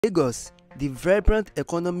Lagos, the vibrant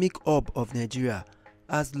economic hub of Nigeria,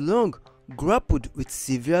 has long grappled with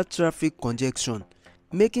severe traffic congestion,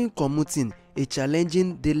 making commuting a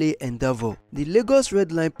challenging daily endeavor. The Lagos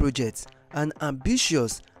Redline project, an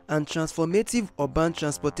ambitious and transformative urban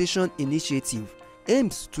transportation initiative,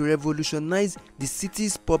 aims to revolutionize the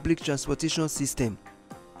city's public transportation system.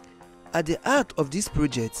 At the heart of this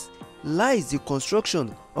project lies the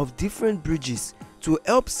construction of different bridges to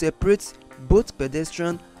help separate both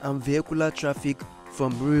pedestrian and vehicular traffic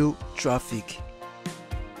from real traffic.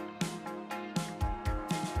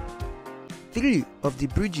 3 of the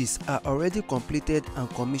bridges are already completed and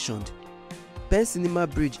commissioned. Pen Cinema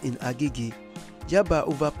Bridge in Agege, Yaba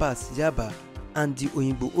Overpass Yaba and The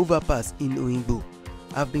Oyingbo Overpass in Oyingbo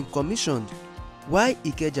have been commissioned, while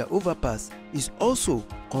Ikeja Overpass is also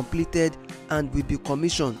completed and will be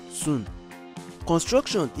commissioned soon.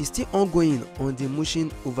 Construction is still ongoing on the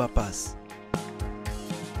Mushin Overpass.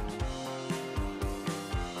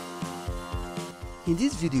 In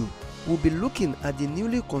this video, we'll be looking at the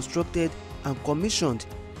newly constructed and commissioned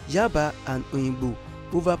Yaba and Oyingbo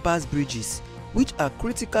Overpass bridges, which are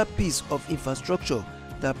critical piece of infrastructure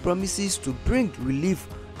that promises to bring relief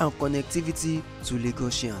and connectivity to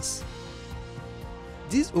Lagosians.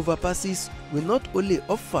 These overpasses will not only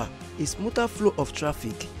offer a smoother flow of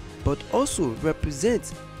traffic, but also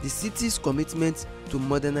represent the city's commitment to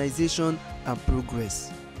modernization and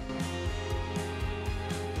progress.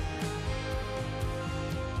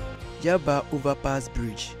 Yaba Overpass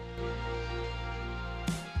Bridge.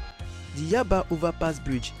 The Yaba Overpass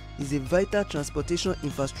Bridge is a vital transportation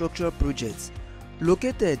infrastructure project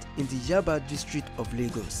located in the Yaba district of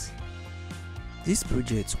Lagos. This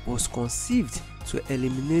project was conceived to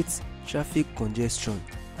eliminate traffic congestion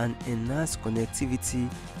and enhance connectivity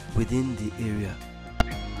within the area.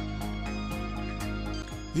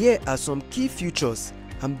 Here are some key features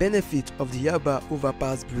and benefits of the Yaba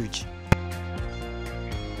Overpass Bridge.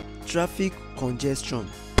 Traffic congestion.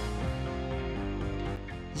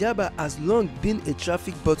 Yaba has long been a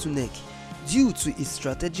traffic bottleneck due to its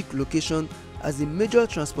strategic location as a major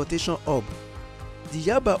transportation hub. The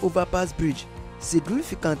Yaba Overpass Bridge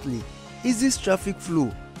significantly eases traffic flow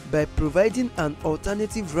by providing an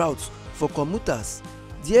alternative route for commuters,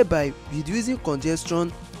 thereby reducing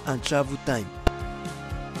congestion and travel time.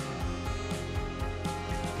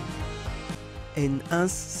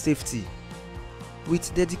 Enhanced safety.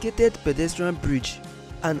 With dedicated pedestrian bridge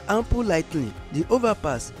and ample lighting, the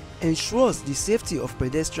overpass ensures the safety of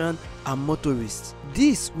pedestrians and motorists.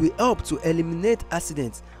 This will help to eliminate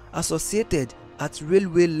accidents associated at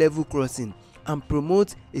railway level crossing and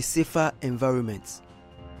promote a safer environment.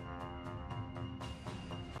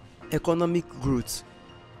 Economic growth.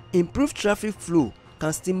 Improved traffic flow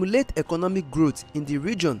can stimulate economic growth in the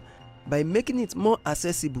region by making it more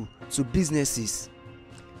accessible to businesses.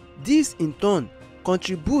 This in turn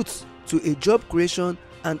contributes to a job creation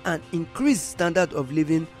and an increased standard of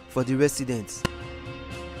living for the residents.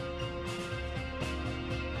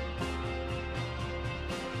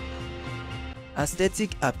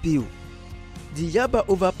 Aesthetic appeal. The Yaba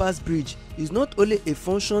Overpass Bridge is not only a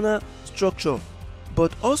functional structure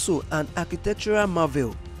but also an architectural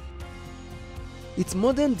marvel. Its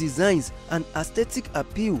modern designs and aesthetic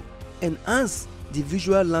appeal enhance the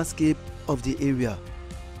visual landscape of the area.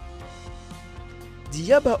 The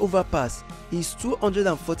Yaba Overpass is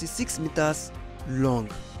 246 meters long.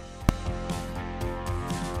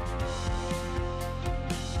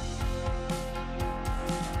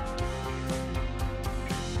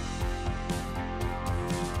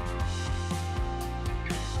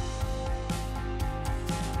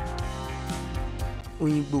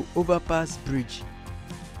 Oyingbo Overpass Bridge.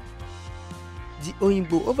 The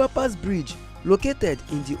Oyingbo Overpass Bridge, located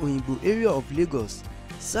in the Oyingbo area of Lagos,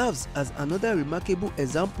 serves as another remarkable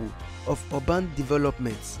example of urban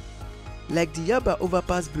development. Like the Yaba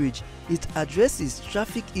Overpass Bridge, it addresses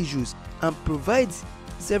traffic issues and provides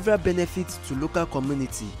several benefits to local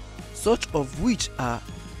community, such of which are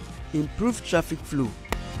improved traffic flow.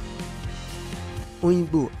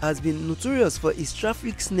 Oyingbo has been notorious for its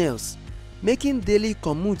traffic snails, making daily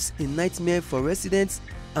commutes a nightmare for residents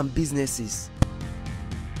and businesses.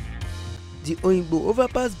 The Oyingbo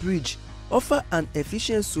Overpass Bridge offers an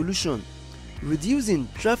efficient solution, reducing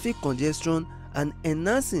traffic congestion and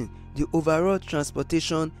enhancing the overall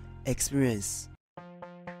transportation experience.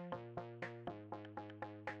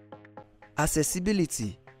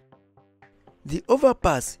 Accessibility. The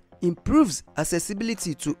overpass improves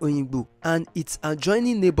accessibility to Oyingbo and its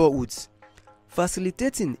adjoining neighborhoods,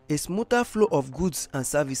 facilitating a smoother flow of goods and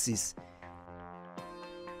services.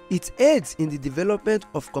 It aids in the development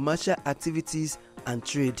of commercial activities and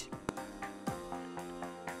trade.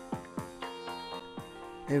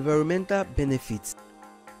 Environmental benefits.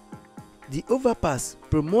 The overpass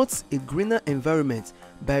promotes a greener environment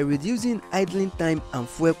by reducing idling time and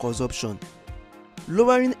fuel consumption,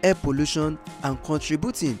 lowering air pollution and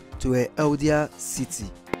contributing to a healthier city.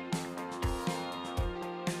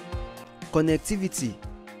 Connectivity.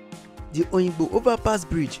 The Oyingbo Overpass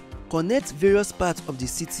Bridge connects various parts of the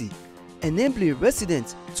city, enabling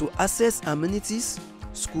residents to access amenities,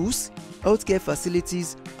 schools, healthcare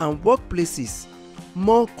facilities, and workplaces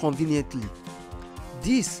more conveniently.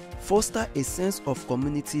 This fosters a sense of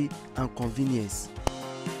community and convenience.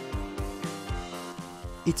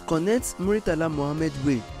 It connects Muritala Mohammed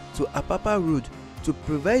Way to Apapa Road to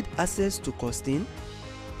provide access to Costain,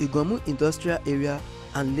 Igomu Industrial Area,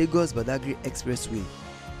 and Lagos Badagry Expressway.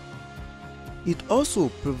 It also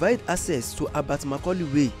provides access to Abat Macaulay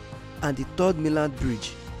Way and the 3rd Mainland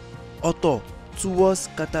Bridge, Oto towards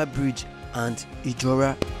Kata Bridge and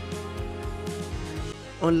Ijora.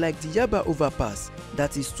 Unlike the Yaba Overpass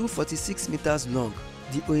that is 246 meters long,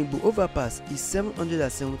 the Oyingbo Overpass is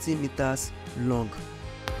 717 meters long.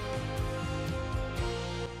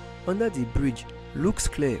 Under the bridge looks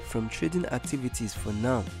clear from trading activities for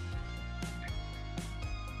now.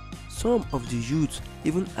 Some of the youth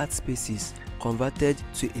even had spaces converted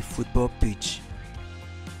to a football pitch.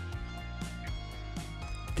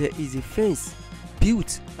 There is a fence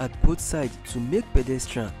built at both sides to make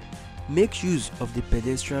pedestrians make use of the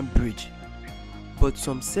pedestrian bridge, but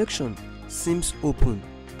some section seems open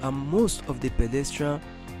and most of the pedestrians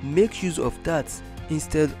make use of that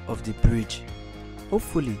instead of the bridge.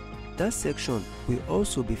 Hopefully that section will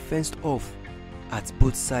also be fenced off at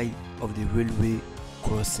both sides of the railway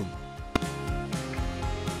crossing.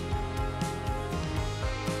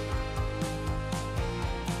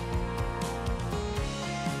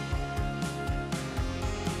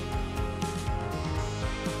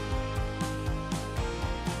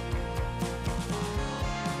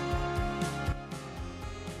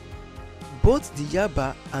 Both the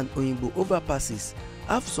Yaba and Oyingbo overpasses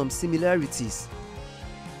have some similarities.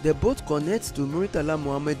 They both connect to Muritala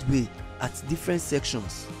Mohammed Way at different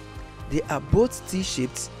sections. They are both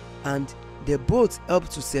T-shaped and they both help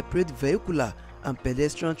to separate vehicular and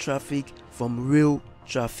pedestrian traffic from rail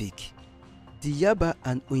traffic. The Yaba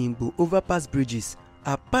and Oyingbo Overpass bridges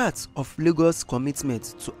are part of Lagos'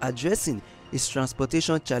 commitment to addressing its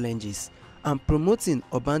transportation challenges and promoting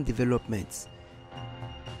urban development.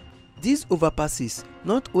 These overpasses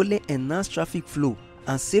not only enhance traffic flow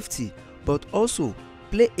and safety but also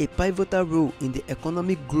play a pivotal role in the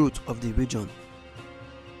economic growth of the region.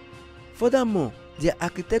 Furthermore, their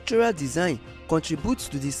architectural design contributes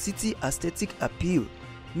to the city aesthetic appeal,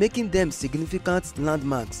 making them significant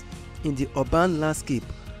landmarks in the urban landscape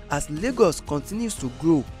as Lagos continues to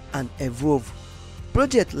grow and evolve.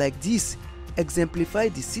 Projects like this exemplify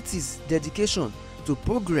the city's dedication to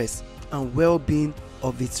progress and well-being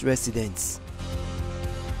of its residents.